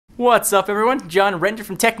What's up everyone, John Rettinger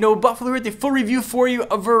from Techno Buffalo with the full review for you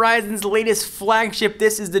of Verizon's latest flagship.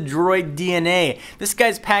 This is the Droid DNA. This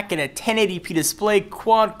guy's packing a 1080p display,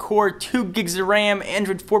 quad-core, 2 gigs of RAM,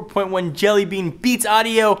 Android 4.1 Jelly Bean, Beats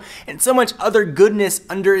audio, and so much other goodness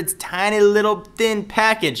under its tiny little thin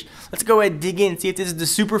package. Let's go ahead and dig in and see if this is the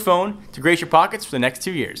super phone to grace your pockets for the next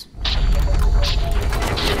 2 years.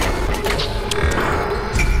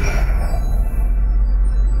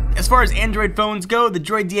 As far as Android phones go, the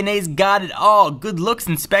Droid DNA's got it all. Good looks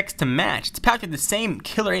and specs to match. It's packed with the same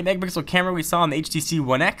killer 8-megapixel camera we saw on the HTC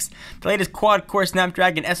One X, the latest quad-core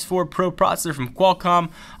Snapdragon S4 Pro processor from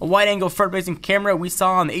Qualcomm, a wide-angle front-facing camera we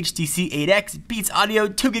saw on the HTC 8X, Beats audio,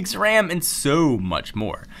 2 gigs of RAM, and so much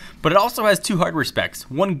more. But it also has two hardware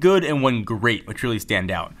specs, one good and one great, which really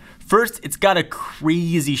stand out. First, it's got a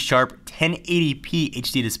crazy sharp 1080p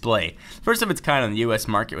HD display, first of its kind on the US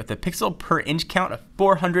market with a pixel per inch count of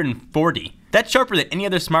 440. That's sharper than any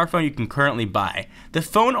other smartphone you can currently buy. The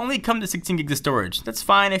phone only comes to 16 gigs of storage. That's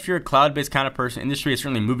fine if you're a cloud-based kind of person. Industry is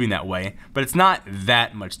certainly moving that way, but it's not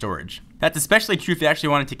that much storage. That's especially true if you actually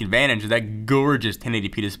want to take advantage of that gorgeous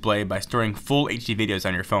 1080p display by storing full HD videos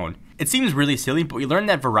on your phone. It seems really silly, but we learned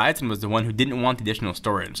that Verizon was the one who didn't want the additional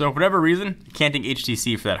storage. So for whatever reason, you can't thank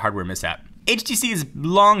HTC for that hardware mishap. HTC has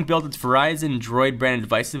long built its Verizon Droid branded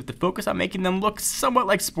devices with the focus on making them look somewhat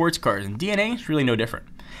like sports cars, and DNA is really no different.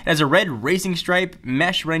 It has a red racing stripe,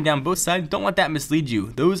 mesh running down both sides. Don't let that mislead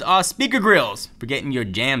you. Those are speaker grills for getting your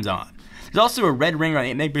jams on. There's also a red ring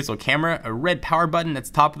around the 8-megapixel camera, a red power button at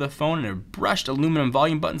the top of the phone, and a brushed aluminum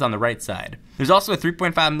volume buttons on the right side. There's also a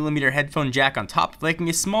 3.5mm headphone jack on top, making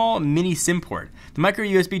a small mini SIM port. The micro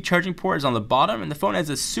USB charging port is on the bottom, and the phone has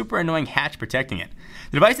a super annoying hatch protecting it.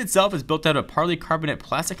 The device itself is built out of polycarbonate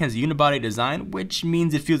plastic and has a unibody design, which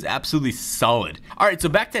means it feels absolutely solid. Alright, so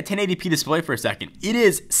back to that 1080p display for a second. It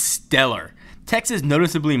is stellar. Text is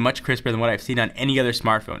noticeably much crisper than what I've seen on any other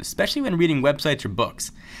smartphone, especially when reading websites or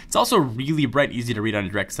books. It's also really bright, easy to read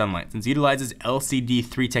under direct sunlight, since it utilizes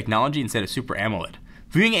LCD3 technology instead of Super AMOLED.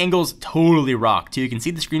 Viewing angles totally rock, too. You can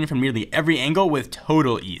see the screen from nearly every angle with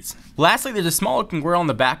total ease. Lastly, there's a small looking grill on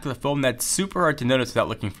the back of the phone that's super hard to notice without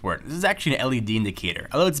looking for it. This is actually an LED indicator,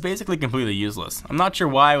 although it's basically completely useless. I'm not sure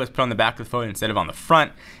why it was put on the back of the phone instead of on the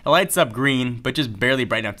front. It lights up green, but just barely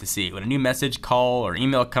bright enough to see. When a new message, call, or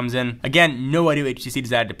email comes in, again, no idea HTC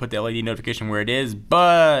decided to put the LED notification where it is,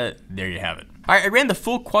 but there you have it. Alright, I ran the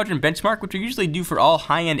full quadrant benchmark, which we usually do for all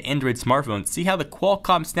high-end Android smartphones, to see how the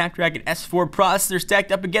Qualcomm Snapdragon S4 processor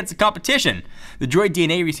stacked up against the competition. The Droid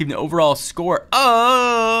DNA received an overall score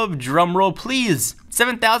of, drumroll please,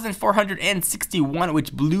 7,461,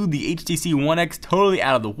 which blew the HTC One X totally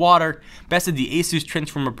out of the water, bested the Asus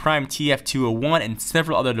Transformer Prime TF201 and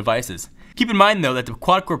several other devices. Keep in mind though that the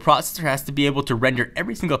quad-core processor has to be able to render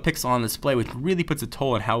every single pixel on display, which really puts a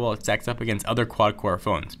toll on how well it stacks up against other quad-core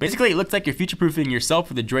phones. Basically, it looks like you're future-proofing yourself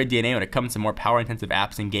with the Droid DNA when it comes to more power-intensive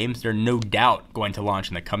apps and games that are no doubt going to launch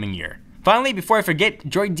in the coming year. Finally, before I forget,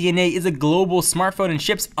 Droid DNA is a global smartphone and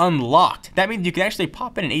ships unlocked. That means you can actually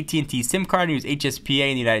pop in an AT&T SIM card and use HSPA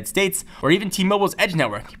in the United States, or even T-Mobile's Edge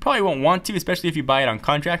network. You probably won't want to, especially if you buy it on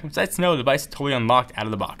contract, but that's to know the device is totally unlocked out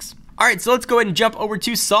of the box. Alright, so let's go ahead and jump over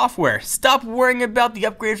to software. Stop worrying about the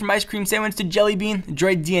upgrade from ice cream sandwich to Jelly Bean.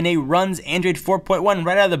 Droid DNA runs Android 4.1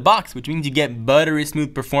 right out of the box, which means you get buttery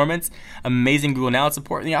smooth performance, amazing Google Now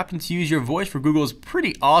support, and the option to use your voice for Google's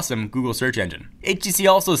pretty awesome Google search engine. HTC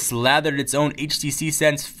also slathered its own HTC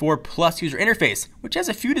Sense 4 Plus user interface, which has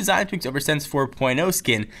a few design tweaks over Sense 4.0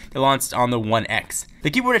 skin that launched on the One X. The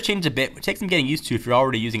keyboard has changed a bit, which takes some getting used to if you're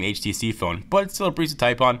already using an HTC phone, but it's still a breeze to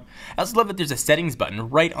type on. I also love that there's a settings button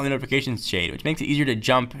right on the notifications shade, which makes it easier to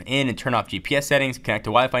jump in and turn off GPS settings, connect to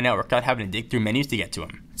Wi-Fi network without having to dig through menus to get to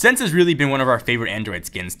them. Sense has really been one of our favorite Android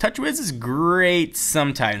skins. TouchWiz is great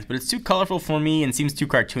sometimes, but it's too colorful for me and seems too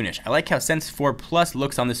cartoonish. I like how Sense 4 Plus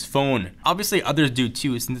looks on this phone. Obviously others do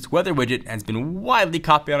too, since its weather widget has been widely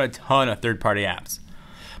copied on a ton of third-party apps.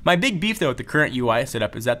 My big beef though with the current UI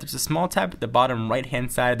setup is that there's a small tab at the bottom right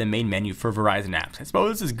hand side of the main menu for Verizon apps. I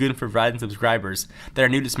suppose this is good for Verizon subscribers that are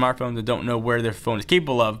new to smartphones and don't know where their phone is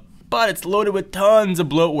capable of, but it's loaded with tons of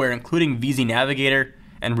bloatware, including VZ Navigator,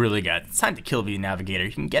 and really good. It's time to kill VZ Navigator.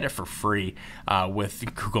 You can get it for free with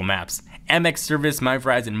Google Maps. MX Service, My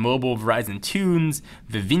Verizon Mobile, Verizon Tunes,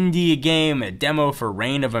 Vivendi, a game, a demo for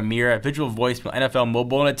Reign of Amira, Visual Voicemail, NFL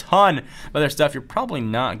Mobile, and a ton of other stuff you're probably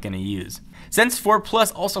not going to use. Sense 4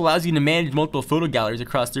 Plus also allows you to manage multiple photo galleries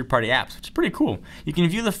across third-party apps, which is pretty cool. You can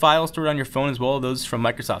view the files stored on your phone as well as those from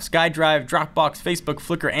Microsoft SkyDrive, Dropbox, Facebook,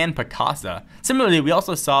 Flickr, and Picasa. Similarly, we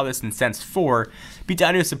also saw this in Sense 4. Beats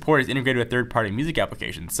Audio support is integrated with third-party music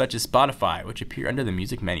applications such as Spotify, which appear under the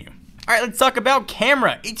music menu. Alright, let's talk about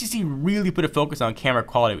camera. HTC really put a focus on camera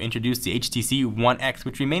quality to introduce the HTC One X,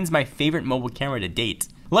 which remains my favorite mobile camera to date.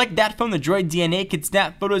 Like that phone, the Droid DNA could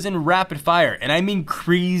snap photos in rapid fire, and I mean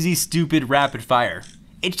crazy stupid rapid fire.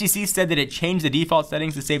 HTC said that it changed the default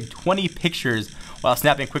settings to save 20 pictures while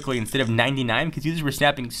snapping quickly instead of 99 because users were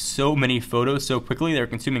snapping so many photos so quickly they were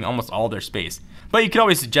consuming almost all their space. But you can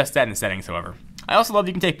always adjust that in the settings, however. I also love that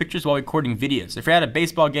you can take pictures while recording videos. If you're at a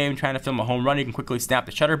baseball game trying to film a home run, you can quickly snap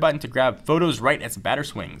the shutter button to grab photos right as the batter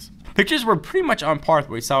swings. Pictures were pretty much on par with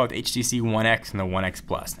what we saw with HTC One X and the One X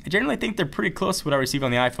Plus. I generally think they're pretty close to what I received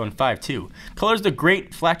on the iPhone 5 too. Colors look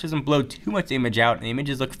great, flash doesn't blow too much image out, and the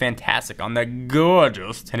images look fantastic on the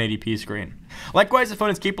gorgeous 1080p screen. Likewise, the phone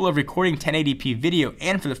is capable of recording 1080p video,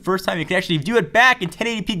 and for the first time you can actually view it back in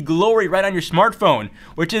 1080p glory right on your smartphone,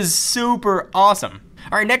 which is super awesome.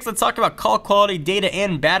 Alright, next let's talk about call quality, data,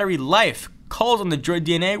 and battery life. Calls on the Droid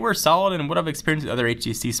DNA were solid, and what I've experienced with other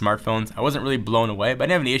HTC smartphones, I wasn't really blown away, but I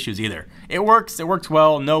didn't have any issues either. It works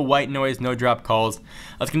well, no white noise, no drop calls.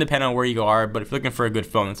 That's going to depend on where you are, but if you're looking for a good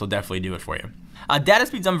phone, this will definitely do it for you. Data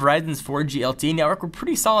speeds on Verizon's 4G LTE network were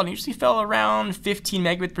pretty solid and usually fell around 15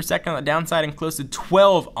 megabits per second on the downside and close to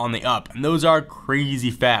 12 on the up, and those are crazy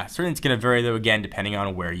fast. Certainly it's going to vary though again depending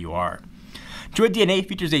on where you are. Droid DNA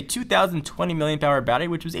features a 2020 mAh battery,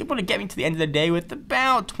 which was able to get me to the end of the day with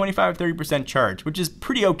about 25-30% charge, which is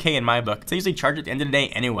pretty okay in my book, because I usually charge at the end of the day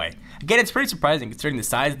anyway. Again, it's pretty surprising considering the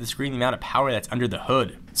size of the screen and the amount of power that's under the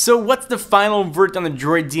hood. So what's the final verdict on the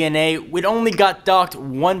Droid DNA? It only got docked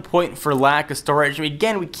 1 point for lack of storage.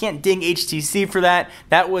 Again, we can't ding HTC for that.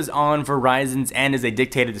 That was on Verizon's end as they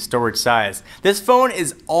dictated the storage size. This phone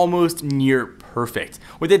is almost near perfect.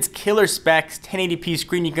 With its killer specs, 1080p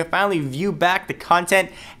screen, you can finally view back the content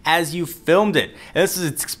as you filmed it. And this is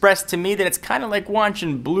expressed to me that it's kind of like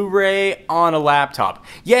watching Blu-ray on a laptop.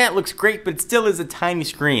 Yeah, it looks great, but it still is a tiny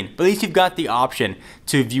screen. But at least you've got the option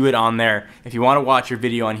to view it on there. If you want to watch your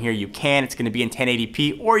video on here, you can. It's going to be in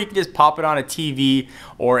 1080p, or you can just pop it on a TV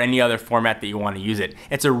or any other format that you want to use it.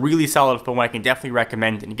 It's a really solid phone I can definitely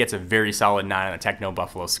recommend, and it gets a very solid 9 on the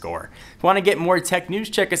TechnoBuffalo score. If you want to get more tech news,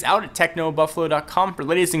 check us out at technobuffalo.com for the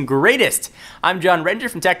latest and greatest. I'm John Rettinger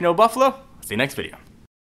from TechnoBuffalo. See you next video.